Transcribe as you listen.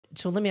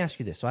so let me ask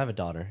you this. So I have a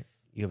daughter.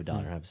 You have a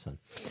daughter. I have a son.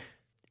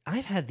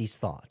 I've had these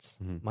thoughts.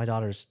 My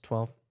daughter's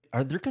 12.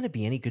 Are there going to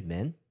be any good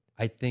men?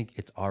 I think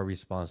it's our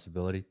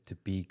responsibility to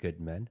be good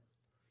men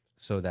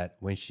so that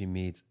when she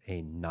meets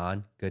a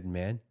non-good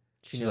man,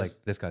 she's knows- like,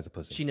 this guy's a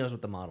pussy. She knows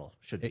what the model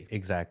should be.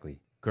 Exactly.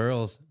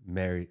 Girls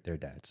marry their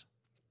dads.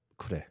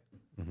 그래.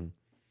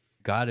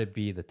 Gotta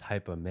be the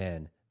type of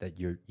man that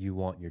you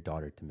want your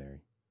daughter to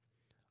marry.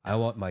 I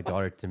want my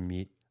daughter to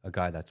meet a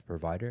guy that's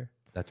provider,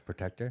 that's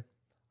protector.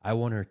 I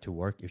want her to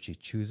work if she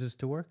chooses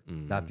to work,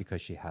 not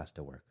because she has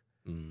to work.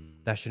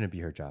 That shouldn't be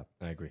her job.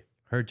 I agree.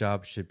 Her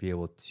job should be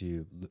able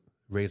to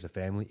raise a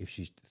family if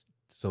she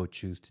so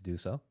choose to do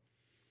so.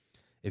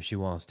 If she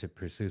wants to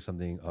pursue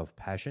something of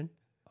passion,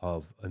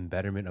 of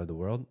betterment of the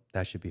world,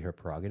 that should be her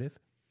prerogative.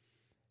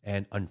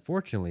 And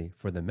unfortunately,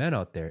 for the men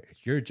out there,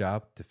 it's your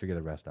job to figure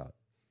the rest out.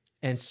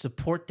 And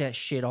support that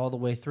shit all the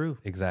way through.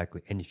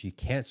 Exactly. And if you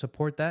can't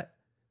support that,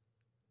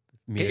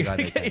 meet a guy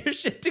that Get can. your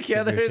shit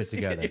together. Get your shit Get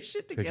together. your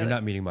shit Because together. you're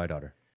not meeting my daughter.